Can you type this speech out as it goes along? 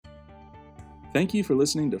Thank you for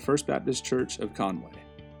listening to First Baptist Church of Conway.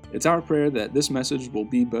 It's our prayer that this message will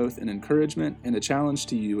be both an encouragement and a challenge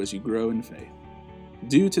to you as you grow in faith.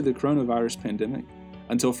 Due to the coronavirus pandemic,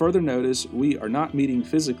 until further notice, we are not meeting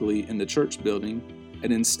physically in the church building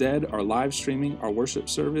and instead are live streaming our worship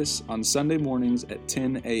service on Sunday mornings at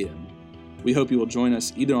 10 a.m. We hope you will join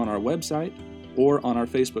us either on our website or on our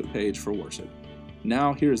Facebook page for worship.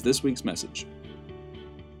 Now, here's this week's message.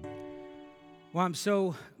 Well, I'm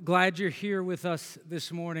so glad you're here with us this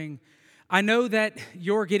morning. I know that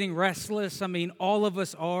you're getting restless. I mean, all of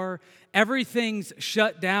us are. Everything's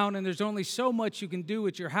shut down, and there's only so much you can do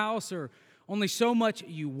at your house, or only so much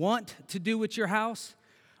you want to do at your house.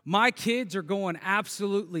 My kids are going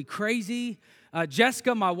absolutely crazy.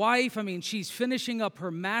 Jessica, my wife, she's finishing up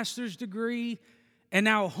her master's degree and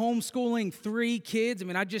now homeschooling 3 kids.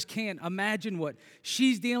 I just can't imagine what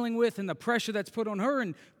she's dealing with and the pressure that's put on her,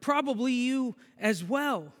 and probably you as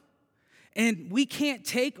well. And we can't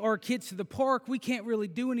take our kids to the park. We can't really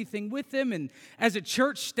do anything with them. And as a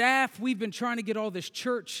church staff, we've been trying to get all this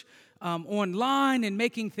church online and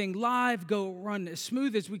making things live go run as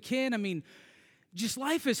smooth as we can. Just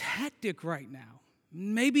life is hectic right now.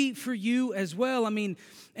 Maybe for you as well. In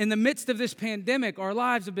the midst of this pandemic, our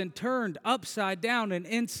lives have been turned upside down and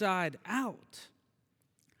inside out.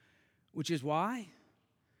 Which is why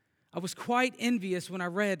I was quite envious when I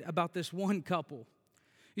read about this one couple.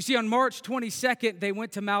 You see, on March 22nd, they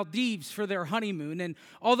went to Maldives for their honeymoon. And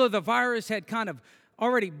although the virus had kind of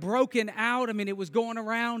already broken out, it was going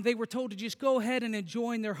around, they were told to just go ahead and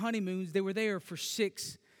enjoy their honeymoons. They were there for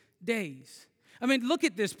 6 days. Look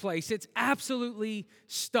at this place. It's absolutely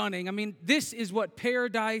stunning. This is what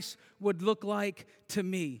paradise would look like to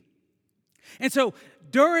me. And so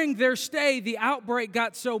during their stay, the outbreak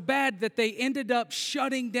got so bad that they ended up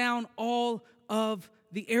shutting down all of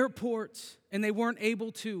the airports, and they weren't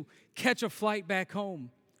able to catch a flight back home.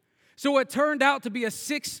 So what turned out to be a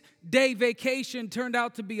 6-day vacation turned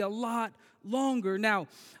out to be a lot longer. Now,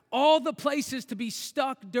 all the places to be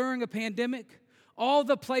stuck during a pandemic, all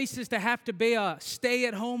the places to have to be a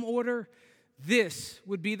stay-at-home order, this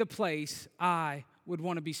would be the place I would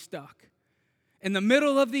want to be stuck. In the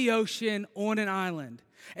middle of the ocean on an island.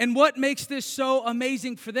 And what makes this so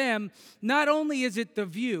amazing for them, not only is it the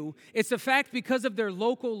view, it's the fact because of their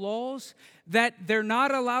local laws that they're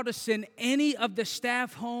not allowed to send any of the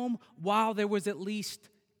staff home while there was at least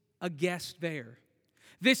a guest there.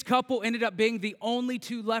 This couple ended up being the only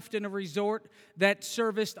 2 left in a resort that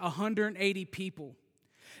serviced 180 people.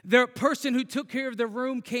 The person who took care of the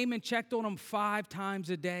room came and checked on them 5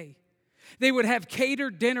 times a day. They would have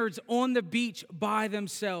catered dinners on the beach by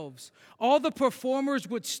themselves. All the performers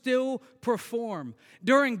would still perform.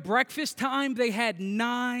 During breakfast time, they had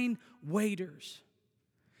 9 waiters.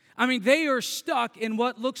 They are stuck in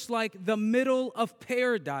what looks like the middle of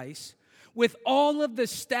paradise with all of the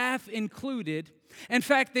staff included. In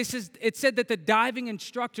fact, it said that the diving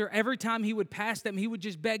instructor, every time he would pass them, he would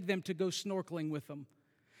just beg them to go snorkeling with them.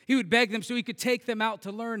 He would beg them so he could take them out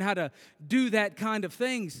to learn how to do that kind of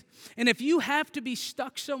things. And if you have to be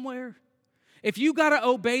stuck somewhere, if you got to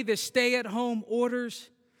obey the stay-at-home orders,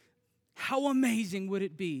 how amazing would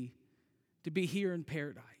it be to be here in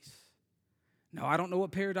paradise? Now, I don't know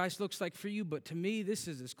what paradise looks like for you, but to me, this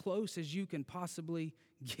is as close as you can possibly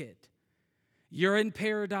get. You're in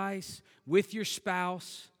paradise with your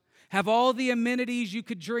spouse, have all the amenities you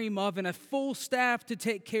could dream of, and a full staff to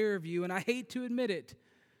take care of you. And I hate to admit it,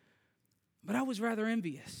 but I was rather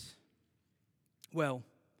envious. Well,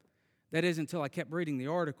 that is until I kept reading the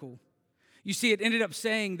article. You see, it ended up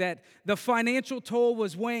saying that the financial toll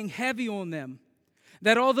was weighing heavy on them.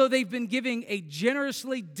 That although they've been giving a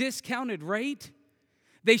generously discounted rate,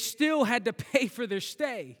 they still had to pay for their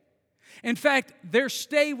stay. In fact, their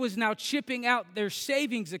stay was now chipping out their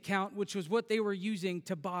savings account, which was what they were using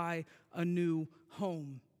to buy a new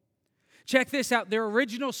home. Check this out. Their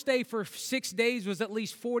original stay for 6 days was at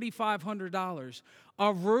least $4,500.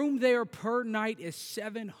 A room there per night is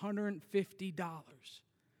 $750.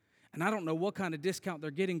 And I don't know what kind of discount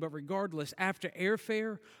they're getting, but regardless, after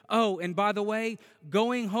airfare, oh, and by the way,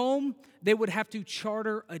 going home, they would have to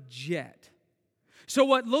charter a jet. So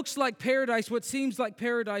what looks like paradise, what seems like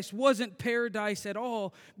paradise, wasn't paradise at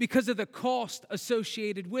all because of the cost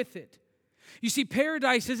associated with it. You see,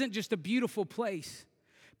 paradise isn't just a beautiful place.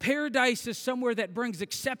 Paradise is somewhere that brings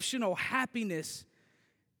exceptional happiness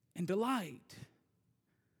and delight.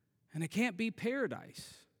 And it can't be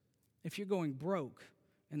paradise if you're going broke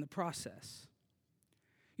in the process.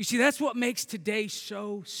 You see, that's what makes today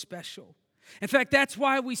so special. In fact, that's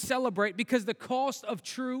why we celebrate, because the cost of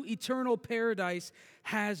true eternal paradise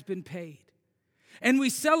has been paid. And we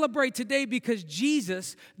celebrate today because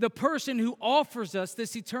Jesus, the person who offers us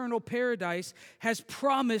this eternal paradise, has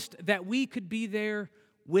promised that we could be there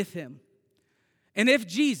with him. And if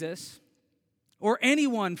Jesus, or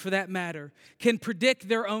anyone for that matter, can predict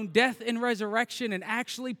their own death and resurrection and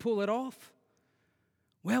actually pull it off,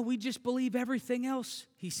 well, we just believe everything else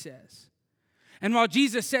he says. And while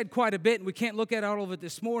Jesus said quite a bit, and we can't look at all of it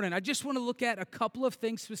this morning, I just want to look at a couple of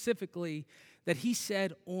things specifically that he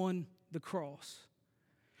said on the cross.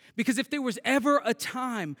 Because if there was ever a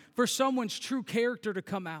time for someone's true character to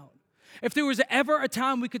come out, if there was ever a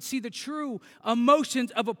time we could see the true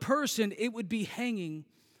emotions of a person, it would be hanging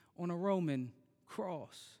on a Roman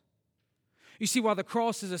cross. You see, while the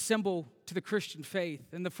cross is a symbol to the Christian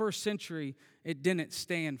faith, in the first century, it didn't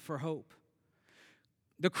stand for hope.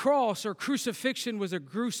 The cross or crucifixion was a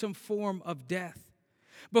gruesome form of death.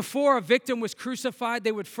 Before a victim was crucified,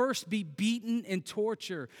 they would first be beaten and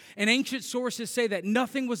tortured. And ancient sources say that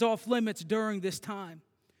nothing was off limits during this time.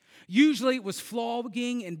 Usually it was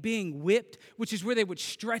flogging and being whipped, which is where they would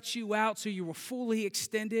stretch you out so you were fully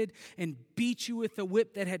extended and beat you with a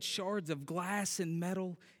whip that had shards of glass and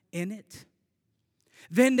metal in it.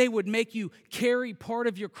 Then they would make you carry part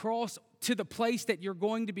of your cross to the place that you're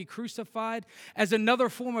going to be crucified as another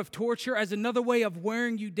form of torture, as another way of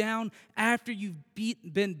wearing you down after you've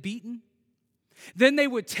been beaten. Then they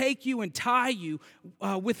would take you and tie you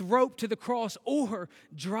with rope to the cross or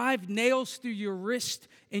drive nails through your wrist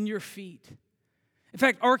and your feet. In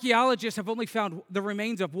fact, archaeologists have only found the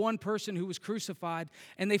remains of one person who was crucified,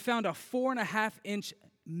 and they found a 4.5-inch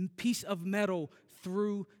piece of metal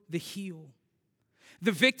through the heel.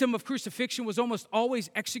 The victim of crucifixion was almost always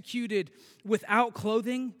executed without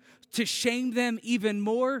clothing to shame them even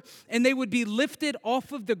more, and they would be lifted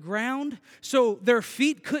off of the ground so their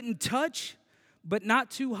feet couldn't touch, but not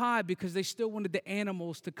too high because they still wanted the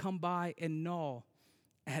animals to come by and gnaw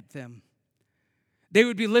at them. They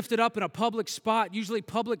would be lifted up in a public spot, usually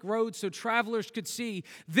public roads, so travelers could see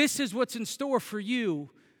this is what's in store for you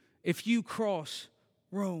if you cross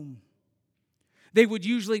Rome. They would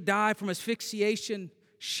usually die from asphyxiation,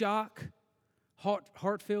 shock,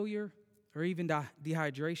 heart failure, or even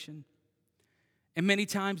dehydration. And many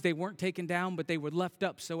times they weren't taken down, but they were left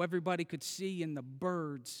up so everybody could see and the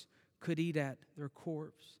birds could eat at their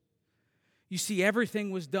corpse. You see,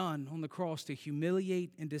 everything was done on the cross to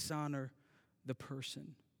humiliate and dishonor the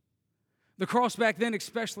person. The cross back then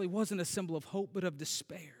especially wasn't a symbol of hope, but of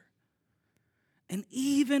despair. And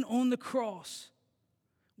even on the cross,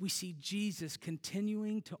 we see Jesus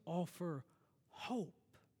continuing to offer hope.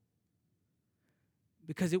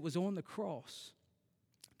 Because it was on the cross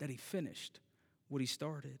that he finished what he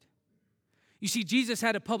started. You see, Jesus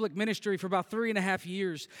had a public ministry for about 3.5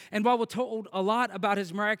 years. And while we're told a lot about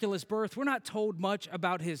his miraculous birth, we're not told much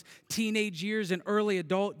about his teenage years and early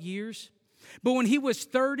adult years. But when he was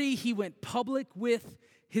 30, he went public with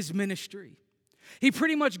his ministry. He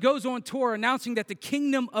pretty much goes on tour announcing that the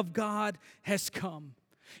kingdom of God has come.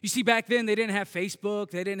 You see, back then, they didn't have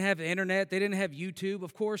Facebook, they didn't have the internet, they didn't have YouTube.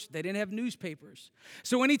 Of course, they didn't have newspapers.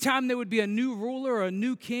 So anytime there would be a new ruler or a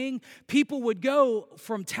new king, people would go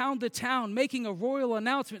from town to town making a royal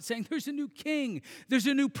announcement saying, there's a new king, there's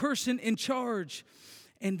a new person in charge.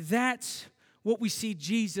 And that's what we see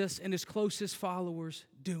Jesus and his closest followers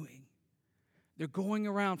doing. They're going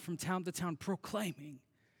around from town to town proclaiming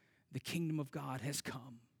the kingdom of God has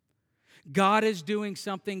come. God is doing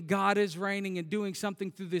something. God is reigning and doing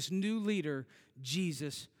something through this new leader,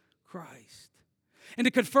 Jesus Christ. And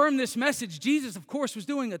to confirm this message, Jesus, of course, was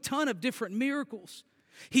doing a ton of different miracles.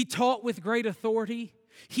 He taught with great authority.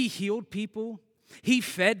 He healed people. He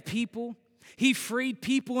fed people. He freed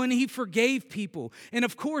people and he forgave people. And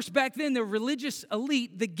of course, back then, the religious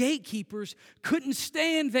elite, the gatekeepers, couldn't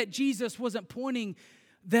stand that Jesus wasn't pointing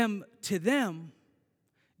them to them.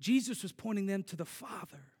 Jesus was pointing them to the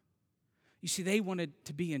Father. You see, they wanted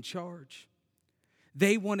to be in charge.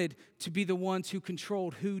 They wanted to be the ones who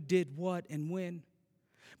controlled who did what and when.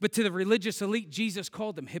 But to the religious elite, Jesus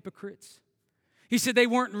called them hypocrites. He said they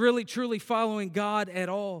weren't really truly following God at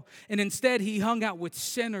all. And instead, he hung out with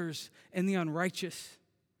sinners and the unrighteous.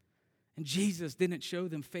 And Jesus didn't show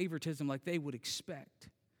them favoritism like they would expect.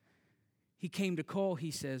 He came to call, he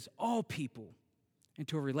says, all people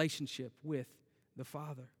into a relationship with the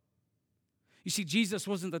Father. You see, Jesus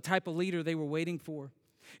wasn't the type of leader they were waiting for.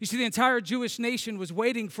 You see, the entire Jewish nation was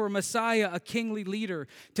waiting for a Messiah, a kingly leader,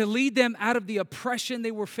 to lead them out of the oppression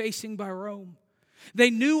they were facing by Rome.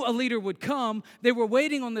 They knew a leader would come. They were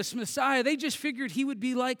waiting on this Messiah. They just figured he would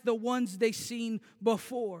be like the ones they seen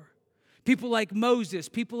before. People like Moses,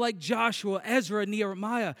 people like Joshua, Ezra,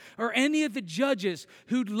 Nehemiah, or any of the judges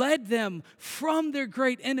who led them from their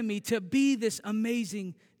great enemy to be this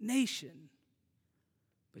amazing nation.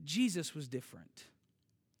 But Jesus was different.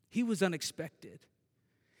 He was unexpected.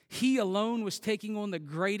 He alone was taking on the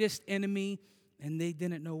greatest enemy, and they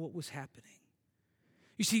didn't know what was happening.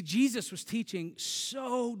 You see, Jesus was teaching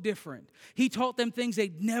so different. He taught them things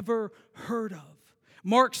they'd never heard of.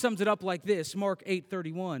 Mark sums it up like this, Mark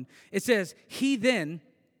 8:31. It says, he then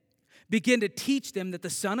began to teach them that the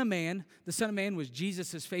Son of Man was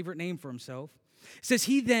Jesus' favorite name for himself. It says,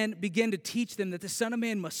 he then began to teach them that the Son of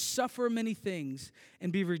Man must suffer many things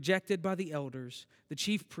and be rejected by the elders, the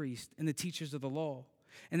chief priests, and the teachers of the law,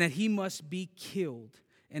 and that he must be killed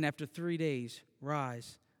and after 3 days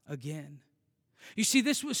rise again. You see,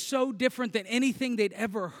 this was so different than anything they'd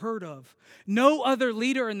ever heard of. No other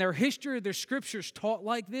leader in their history or their scriptures taught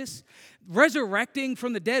like this. Resurrecting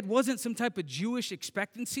from the dead wasn't some type of Jewish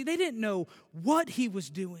expectancy. They didn't know what he was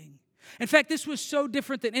doing. In fact, this was so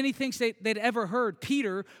different than anything they'd ever heard.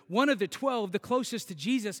 Peter, one of the 12, the closest to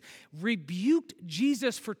Jesus, rebuked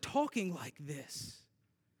Jesus for talking like this.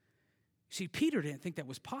 See, Peter didn't think that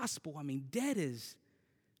was possible. I mean, dead is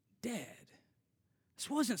dead. This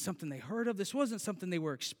wasn't something they heard of. This wasn't something they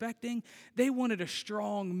were expecting. They wanted a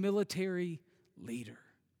strong military leader,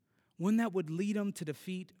 one that would lead them to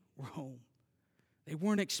defeat Rome. They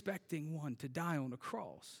weren't expecting one to die on a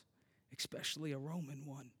cross, especially a Roman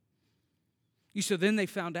one. So then they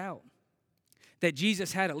found out that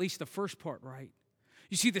Jesus had at least the first part right.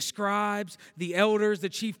 You see, the scribes, the elders, the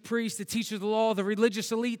chief priests, the teachers of the law, the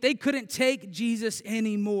religious elite, they couldn't take Jesus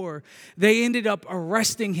anymore. They ended up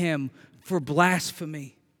arresting him for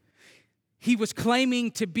blasphemy. He was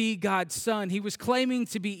claiming to be God's son. He was claiming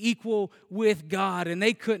to be equal with God, and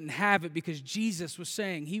they couldn't have it because Jesus was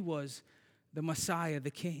saying he was the Messiah,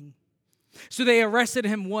 the King. So they arrested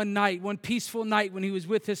him one night, one peaceful night when he was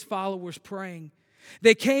with his followers praying.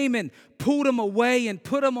 They came and pulled him away and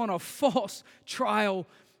put him on a false trial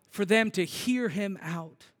for them to hear him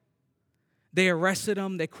out. They arrested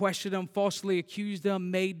him, they questioned him, falsely accused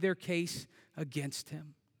him, made their case against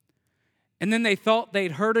him. And then they thought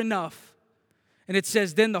they'd heard enough. And it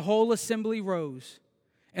says, then the whole assembly rose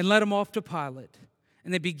and led him off to Pilate.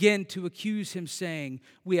 And they began to accuse him, saying,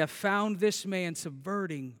 we have found this man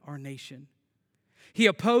subverting our nation. He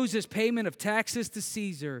opposes payment of taxes to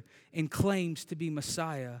Caesar and claims to be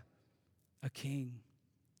Messiah, a king.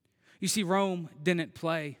 You see, Rome didn't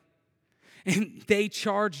play. And they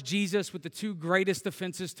charged Jesus with the two greatest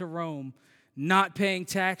offenses to Rome, not paying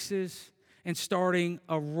taxes and starting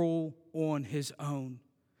a rule on his own.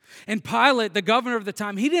 And Pilate, the governor of the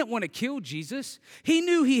time, he didn't want to kill Jesus. He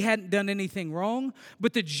knew he hadn't done anything wrong,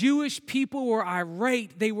 but the Jewish people were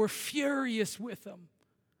irate. They were furious with him.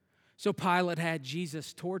 So Pilate had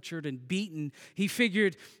Jesus tortured and beaten. He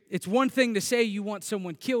figured it's one thing to say you want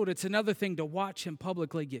someone killed. It's another thing to watch him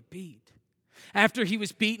publicly get beat. After he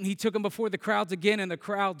was beaten, he took him before the crowds again, and the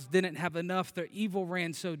crowds didn't have enough. Their evil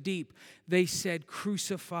ran so deep, they said,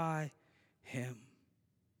 crucify him.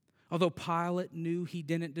 Although Pilate knew he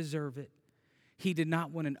didn't deserve it, he did not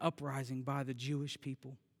want an uprising by the Jewish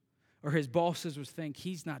people. Or his bosses would think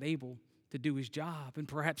he's not able to do his job, and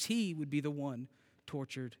perhaps he would be the one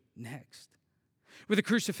tortured next. With the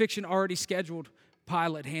crucifixion already scheduled,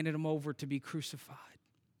 Pilate handed him over to be crucified.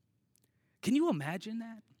 Can you imagine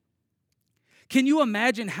that? Can you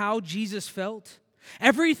imagine how Jesus felt?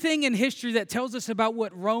 Everything in history that tells us about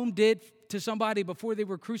what Rome did to somebody before they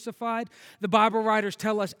were crucified, the Bible writers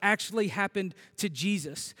tell us actually happened to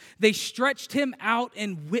Jesus. They stretched him out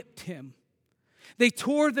and whipped him. They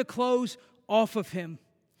tore the clothes off of him.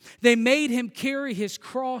 They made him carry his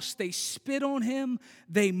cross. They spit on him.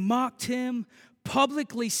 They mocked him,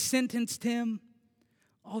 publicly sentenced him,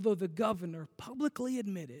 although the governor publicly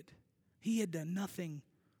admitted he had done nothing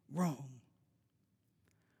wrong.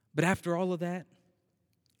 But after all of that,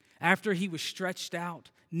 after he was stretched out,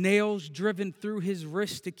 nails driven through his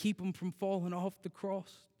wrists to keep him from falling off the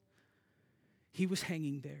cross, he was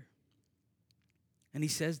hanging there. And he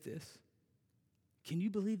says this. Can you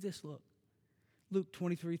believe this? Look. Luke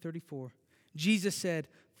 23:34. Jesus said,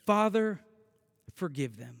 Father,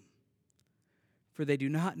 forgive them, for they do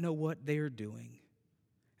not know what they are doing.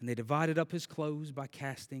 And they divided up his clothes by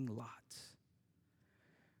casting lots.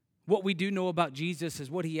 What we do know about Jesus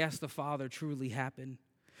is what he asked the Father truly happened.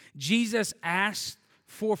 Jesus asked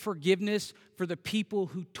for forgiveness for the people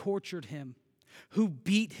who tortured him, who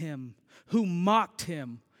beat him, who mocked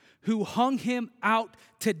him, who hung him out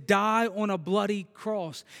to die on a bloody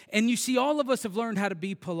cross. And you see, all of us have learned how to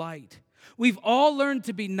be polite. We've all learned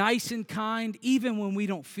to be nice and kind even when we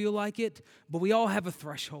don't feel like it, but we all have a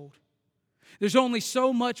threshold. There's only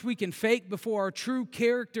so much we can fake before our true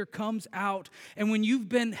character comes out. And when you've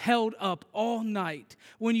been held up all night,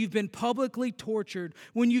 when you've been publicly tortured,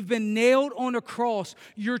 when you've been nailed on a cross,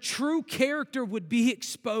 your true character would be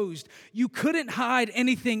exposed. You couldn't hide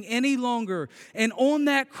anything any longer. And on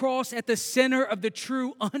that cross, at the center of the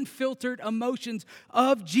true, unfiltered emotions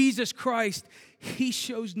of Jesus Christ, He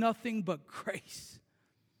shows nothing but grace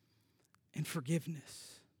and forgiveness.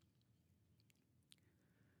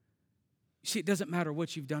 You see, it doesn't matter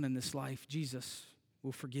what you've done in this life, Jesus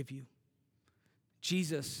will forgive you.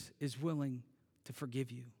 Jesus is willing to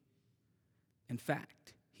forgive you. In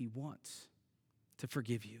fact, He wants to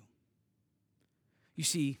forgive you. You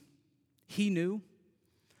see, He knew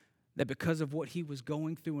that because of what He was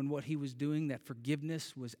going through and what He was doing, that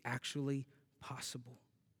forgiveness was actually possible,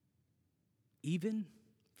 even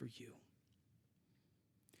for you.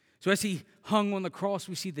 So as He hung on the cross,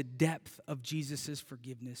 we see the depth of Jesus'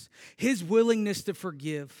 forgiveness, His willingness to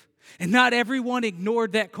forgive. And not everyone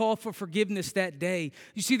ignored that call for forgiveness that day.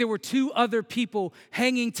 You see, there were two other people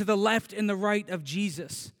hanging to the left and the right of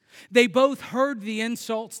Jesus. They both heard the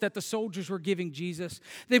insults that the soldiers were giving Jesus.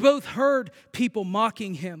 They both heard people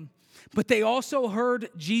mocking Him, but they also heard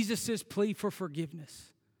Jesus' plea for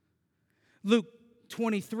forgiveness. Luke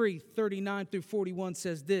 23:39-41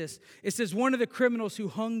 says this. It says, one of the criminals who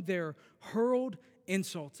hung there hurled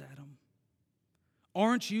insults at Him.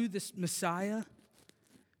 Aren't you the Messiah?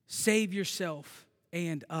 Save yourself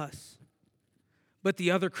and us. But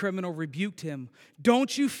the other criminal rebuked him.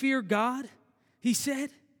 Don't you fear God? He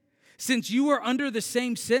said. Since you are under the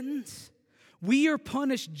same sentence, we are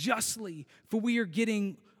punished justly, for we are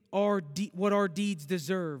getting what our deeds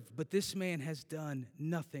deserve. But this man has done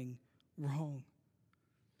nothing wrong.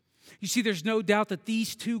 You see, there's no doubt that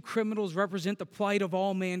these two criminals represent the plight of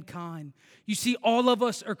all mankind. You see, all of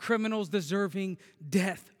us are criminals deserving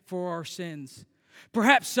death for our sins.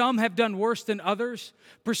 Perhaps some have done worse than others.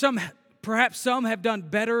 Perhaps some have done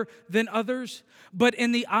better than others. But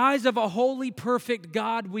in the eyes of a holy, perfect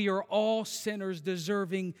God, we are all sinners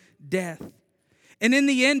deserving death. And in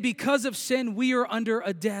the end, because of sin, we are under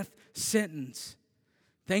a death sentence.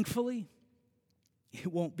 Thankfully,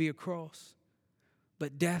 it won't be a cross.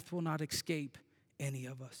 But death will not escape any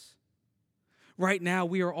of us. Right now,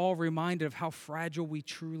 we are all reminded of how fragile we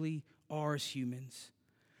truly are as humans.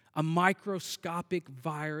 A microscopic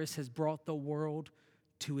virus has brought the world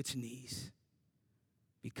to its knees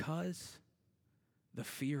because the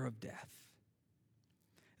fear of death.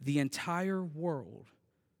 The entire world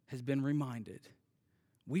has been reminded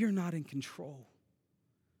we are not in control.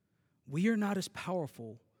 We are not as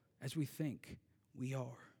powerful as we think we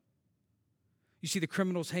are. You see, the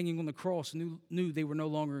criminals hanging on the cross knew they were no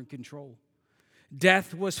longer in control.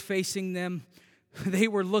 Death was facing them. They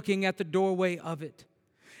were looking at the doorway of it.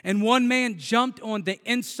 And one man jumped on the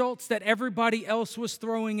insults that everybody else was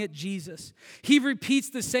throwing at Jesus. He repeats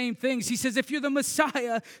the same things. He says, if you're the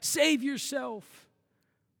Messiah, save yourself.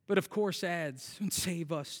 But of course adds, and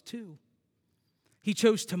save us too. He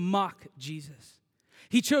chose to mock Jesus.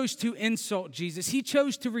 He chose to insult Jesus. He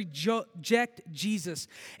chose to reject Jesus.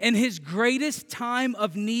 In His greatest time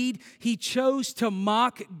of need, He chose to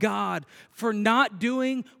mock God for not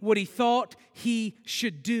doing what He thought He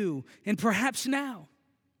should do. And perhaps now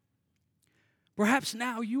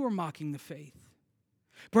you are mocking the faith.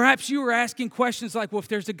 Perhaps you are asking questions like, well, if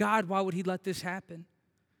there's a God, why would He let this happen?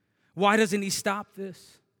 Why doesn't He stop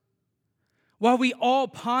this? While we all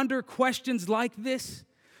ponder questions like this,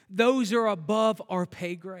 those are above our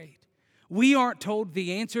pay grade. We aren't told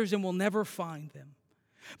the answers and we'll never find them.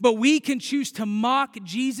 But we can choose to mock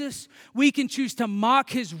Jesus. We can choose to mock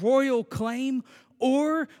His royal claim.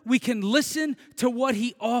 Or we can listen to what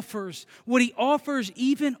He offers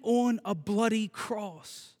even on a bloody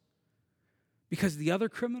cross. Because the other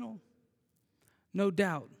criminal, no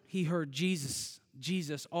doubt, he heard Jesus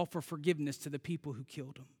offer forgiveness to the people who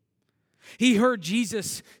killed him. He heard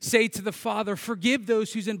Jesus say to the Father, forgive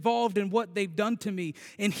those who's involved in what they've done to me.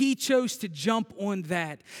 And he chose to jump on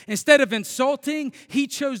that. Instead of insulting, he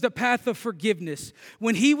chose the path of forgiveness.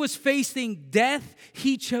 When he was facing death,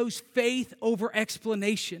 he chose faith over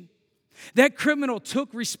explanation. That criminal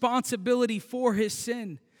took responsibility for his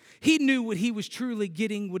sin. He knew what he was truly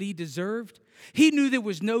getting, what he deserved. He knew there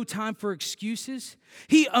was no time for excuses.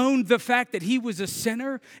 He owned the fact that he was a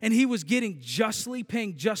sinner and he was paying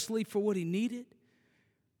justly for what he needed.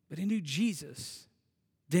 But he knew Jesus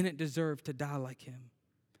didn't deserve to die like him.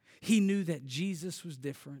 He knew that Jesus was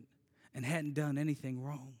different and hadn't done anything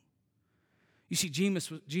wrong. You see,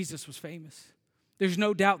 Jesus was famous. There's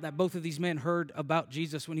no doubt that both of these men heard about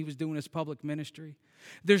Jesus when he was doing his public ministry.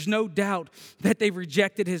 There's no doubt that they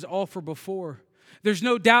rejected his offer before. There's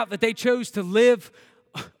no doubt that they chose to live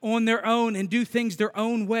on their own and do things their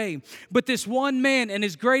own way. But this one man in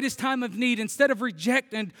his greatest time of need, instead of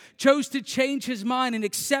rejecting, chose to change his mind and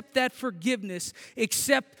accept that forgiveness,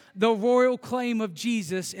 accept the royal claim of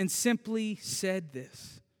Jesus, and simply said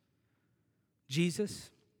this: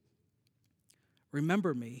 Jesus,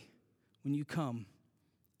 remember me when you come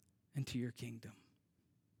into your kingdom.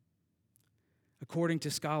 According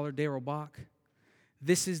to scholar Darrell Bock,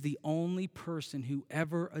 this is the only person who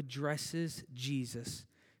ever addresses Jesus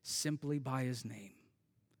simply by his name.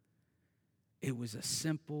 It was a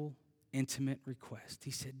simple, intimate request.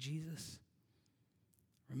 He said, Jesus,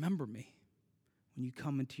 remember me when you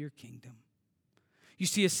come into your kingdom. You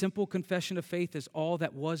see, a simple confession of faith is all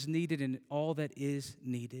that was needed and all that is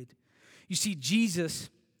needed. You see, Jesus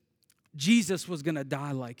was going to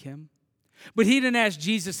die like him. But he didn't ask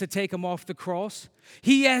Jesus to take him off the cross.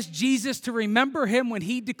 He asked Jesus to remember him when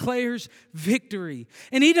he declares victory.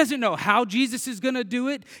 And he doesn't know how Jesus is going to do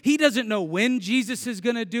it. He doesn't know when Jesus is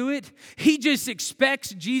going to do it. He just expects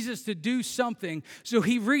Jesus to do something. So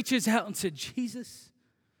he reaches out and said, Jesus,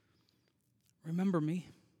 remember me.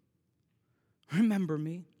 Remember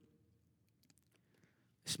me.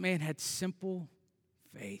 This man had simple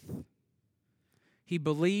faith. He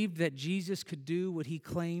believed that Jesus could do what he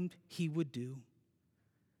claimed he would do.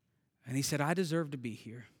 And he said, I deserve to be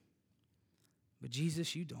here. But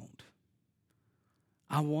Jesus, you don't.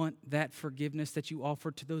 I want that forgiveness that you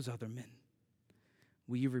offered to those other men.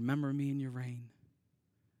 Will you remember me in your reign?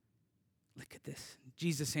 Look at this.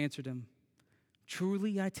 Jesus answered him,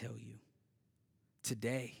 truly I tell you,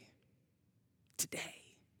 today,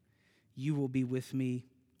 you will be with me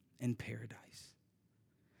in paradise.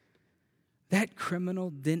 That criminal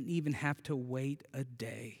didn't even have to wait a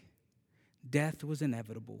day. Death was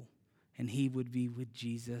inevitable, and he would be with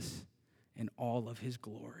Jesus in all of his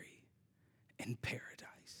glory in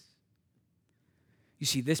paradise. You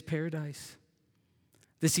see, this paradise,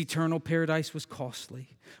 this eternal paradise was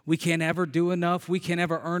costly. We can't ever do enough. We can't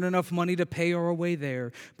ever earn enough money to pay our way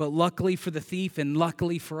there. But luckily for the thief and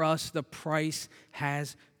luckily for us, the price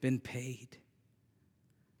has been paid.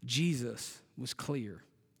 Jesus was clear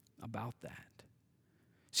about that.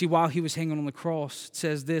 See, while he was hanging on the cross, it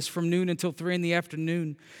says this: from noon until 3 in the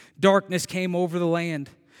afternoon, darkness came over the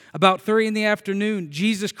land. About 3 in the afternoon,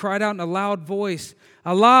 Jesus cried out in a loud voice,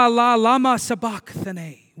 Allah, Allah, lama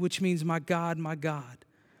sabachthani, which means, my God,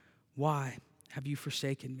 why have you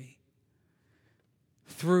forsaken me?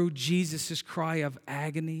 Through Jesus' cry of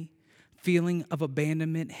agony, feeling of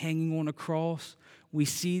abandonment, hanging on a cross, we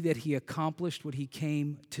see that he accomplished what he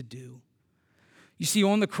came to do. You see,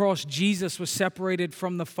 on the cross, Jesus was separated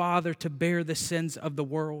from the Father to bear the sins of the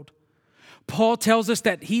world. Paul tells us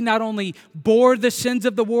that he not only bore the sins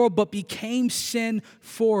of the world, but became sin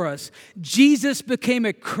for us. Jesus became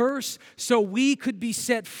a curse so we could be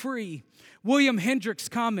set free. William Hendricks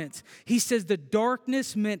comments, he says, the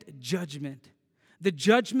darkness meant judgment. The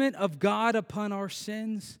judgment of God upon our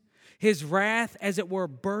sins. His wrath, as it were,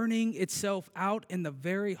 burning itself out in the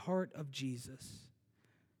very heart of Jesus.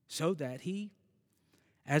 So that he,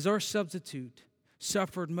 as our substitute,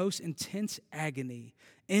 suffered most intense agony,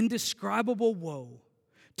 indescribable woe,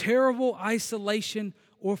 terrible isolation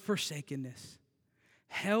or forsakenness.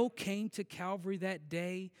 Hell came to Calvary that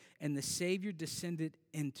day, and the Savior descended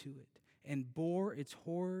into it and bore its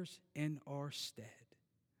horrors in our stead.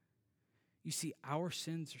 You see, our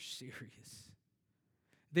sins are serious.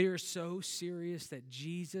 They are so serious that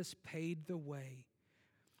Jesus paid the way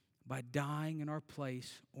by dying in our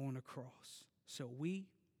place on a cross. So we,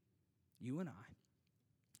 you and I,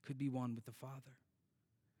 could be one with the Father.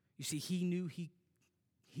 You see, he knew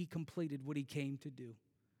he completed what he came to do.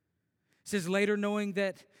 It says later, knowing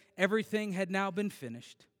that everything had now been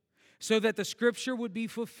finished, so that the scripture would be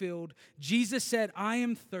fulfilled, Jesus said, I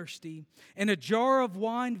am thirsty. And a jar of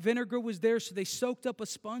wine vinegar was there, so they soaked up a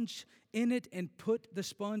sponge in it and put the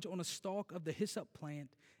sponge on a stalk of the hyssop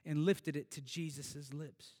plant and lifted it to Jesus'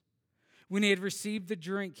 lips. When he had received the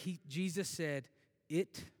drink, Jesus said,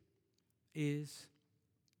 it is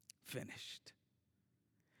finished.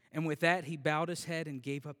 And with that, he bowed his head and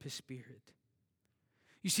gave up his spirit.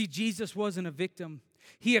 You see, Jesus wasn't a victim.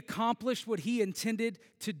 He accomplished what he intended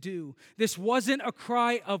to do. This wasn't a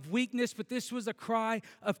cry of weakness, but this was a cry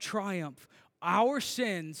of triumph. Our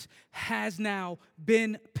sins has now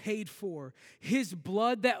been paid for. His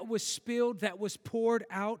blood that was spilled, that was poured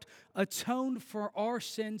out, atoned for our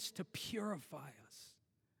sins to purify us.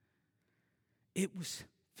 It was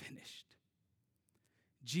finished.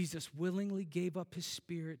 Jesus willingly gave up his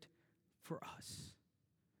spirit for us.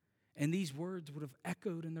 And these words would have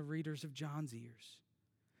echoed in the readers of John's ears.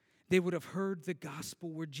 They would have heard the gospel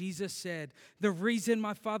where Jesus said, "The reason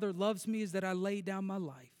my Father loves me is that I lay down my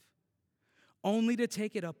life, only to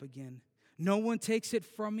take it up again. No one takes it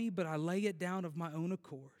from me, but I lay it down of my own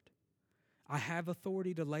accord. I have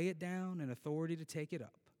authority to lay it down and authority to take it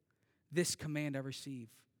up. This command I receive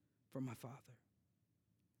from my Father."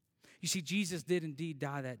 You see, Jesus did indeed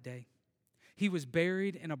die that day. He was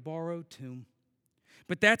buried in a borrowed tomb.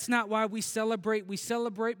 But that's not why we celebrate. We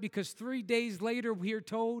celebrate because 3 days later, we are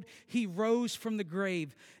told he rose from the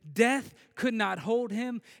grave. Death could not hold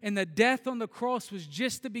him, and the death on the cross was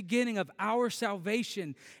just the beginning of our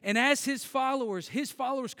salvation. And as his followers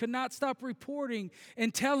could not stop reporting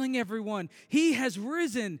and telling everyone, he has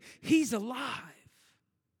risen, he's alive.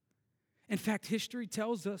 In fact, history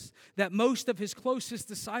tells us that most of his closest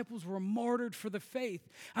disciples were martyred for the faith.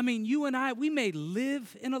 I mean, you and I, we may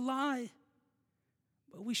live in a lie,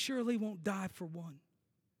 but we surely won't die for one.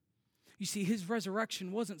 You see, his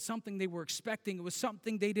resurrection wasn't something they were expecting. It was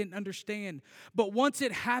something they didn't understand. But once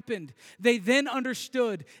it happened, they then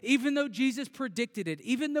understood. Even though Jesus predicted it,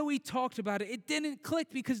 even though he talked about it, it didn't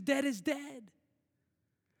click because dead is dead.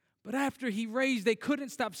 But after he raised, they couldn't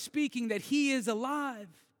stop speaking that he is alive.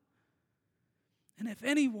 And if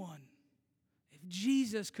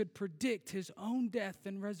Jesus could predict his own death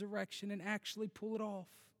and resurrection and actually pull it off,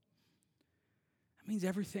 that means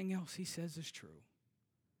everything else he says is true,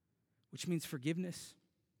 which means forgiveness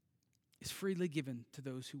is freely given to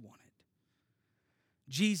those who want it.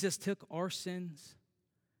 Jesus took our sins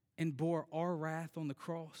and bore our wrath on the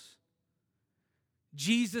cross.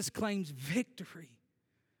 Jesus claims victory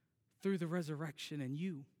through the resurrection, and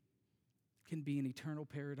you can be in eternal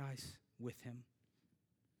paradise with him.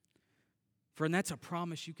 Friend, that's a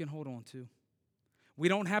promise you can hold on to. We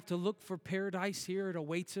don't have to look for paradise here. It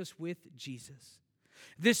awaits us with Jesus.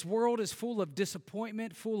 This world is full of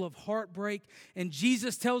disappointment, full of heartbreak, and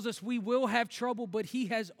Jesus tells us we will have trouble, but he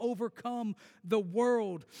has overcome the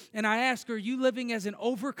world. And I ask, are you living as an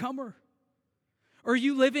overcomer? Are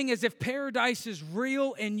you living as if paradise is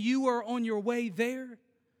real and you are on your way there?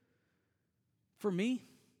 For me,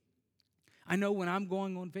 I know when I'm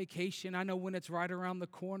going on vacation, I know when it's right around the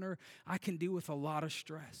corner, I can deal with a lot of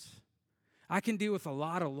stress. I can deal with a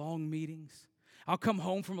lot of long meetings. I'll come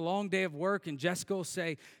home from a long day of work and Jessica will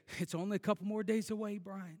say, "It's only a couple more days away,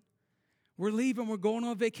 Brian. We're leaving, we're going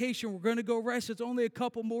on vacation, we're going to go rest. It's only a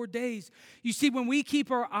couple more days." You see, when we keep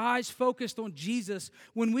our eyes focused on Jesus,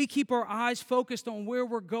 when we keep our eyes focused on where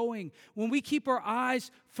we're going, when we keep our eyes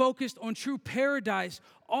focused on true paradise,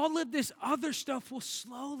 all of this other stuff will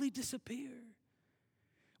slowly disappear.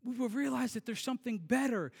 We will realize that there's something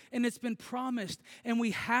better and it's been promised, and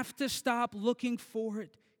we have to stop looking for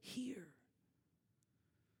it here.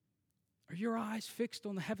 Are your eyes fixed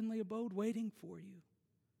on the heavenly abode waiting for you?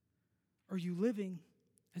 Are you living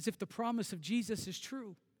as if the promise of Jesus is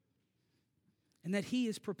true and that he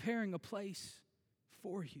is preparing a place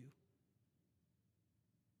for you?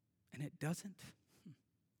 And it doesn't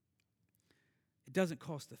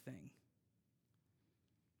cost a thing.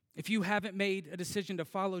 If you haven't made a decision to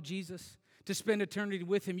follow Jesus, to spend eternity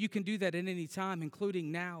with him, you can do that at any time, including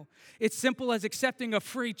now. It's simple as accepting a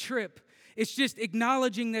free trip. It's just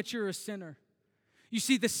acknowledging that you're a sinner. You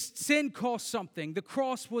see, the sin cost something. The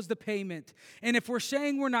cross was the payment. And if we're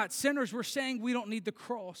saying we're not sinners, we're saying we don't need the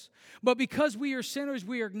cross. But because we are sinners,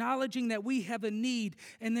 we are acknowledging that we have a need,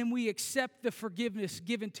 and then we accept the forgiveness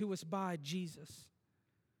given to us by Jesus.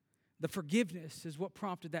 The forgiveness is what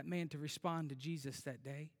prompted that man to respond to Jesus that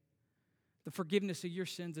day. The forgiveness of your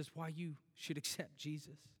sins is why you should accept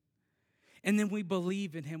Jesus. And then we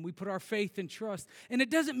believe in him. We put our faith and trust. And it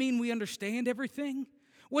doesn't mean we understand everything.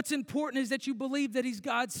 What's important is that you believe that he's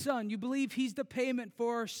God's son. You believe he's the payment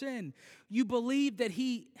for our sin. You believe that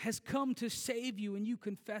he has come to save you, and you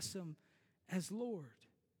confess him as Lord.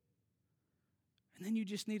 And then you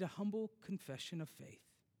just need a humble confession of faith.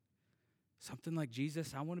 Something like,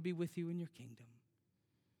 "Jesus, I want to be with you in your kingdom.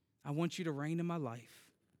 I want you to reign in my life.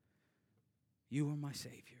 You are my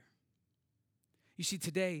Savior." You see,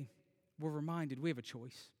 today we're reminded we have a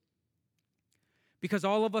choice. Because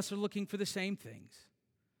all of us are looking for the same things.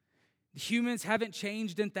 Humans haven't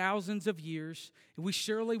changed in thousands of years, and we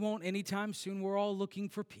surely won't anytime soon. We're all looking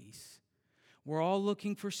for peace. We're all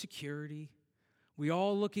looking for security. We're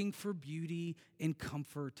all looking for beauty and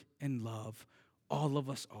comfort and love. All of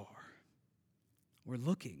us are. We're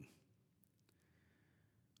looking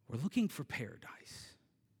for paradise.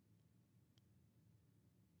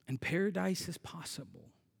 And paradise is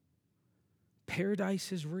possible.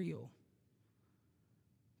 Paradise is real.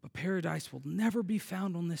 paradise will never be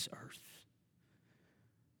found on this earth.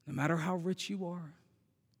 No matter how rich you are,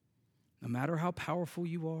 no matter how powerful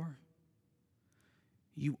you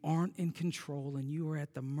aren't in control and you are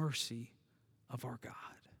at the mercy of our God.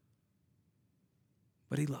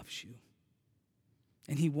 But he loves you.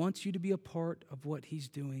 And he wants you to be a part of what he's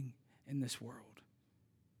doing in this world.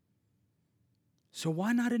 So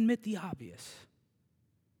why not admit the obvious?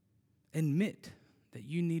 Admit that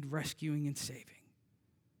you need rescuing and saving.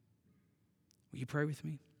 Will you pray with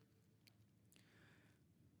me?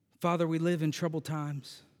 Father, we live in troubled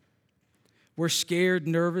times. We're scared,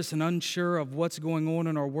 nervous, and unsure of what's going on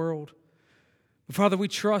in our world. But Father, we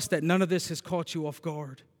trust that none of this has caught you off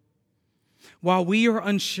guard. While we are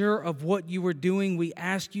unsure of what you are doing, we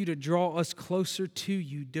ask you to draw us closer to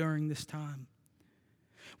you during this time.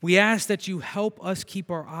 We ask that you help us keep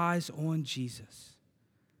our eyes on Jesus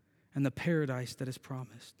and the paradise that is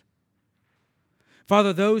promised.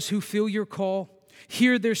 Father, those who feel your call,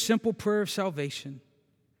 hear their simple prayer of salvation.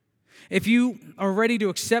 If you are ready to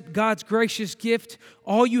accept God's gracious gift,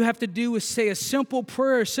 all you have to do is say a simple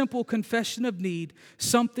prayer, a simple confession of need,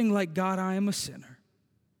 something like, God, I am a sinner.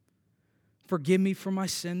 Forgive me for my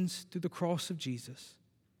sins through the cross of Jesus.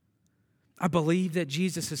 I believe that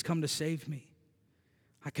Jesus has come to save me.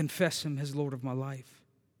 I confess him as Lord of my life.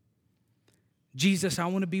 Jesus, I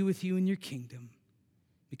want to be with you in your kingdom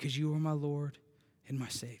because you are my Lord and my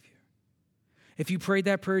Savior. If you prayed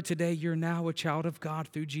that prayer today, you're now a child of God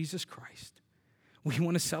through Jesus Christ. We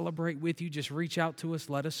want to celebrate with you. Just reach out to us.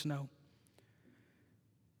 Let us know.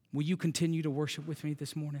 Will you continue to worship with me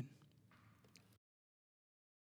this morning?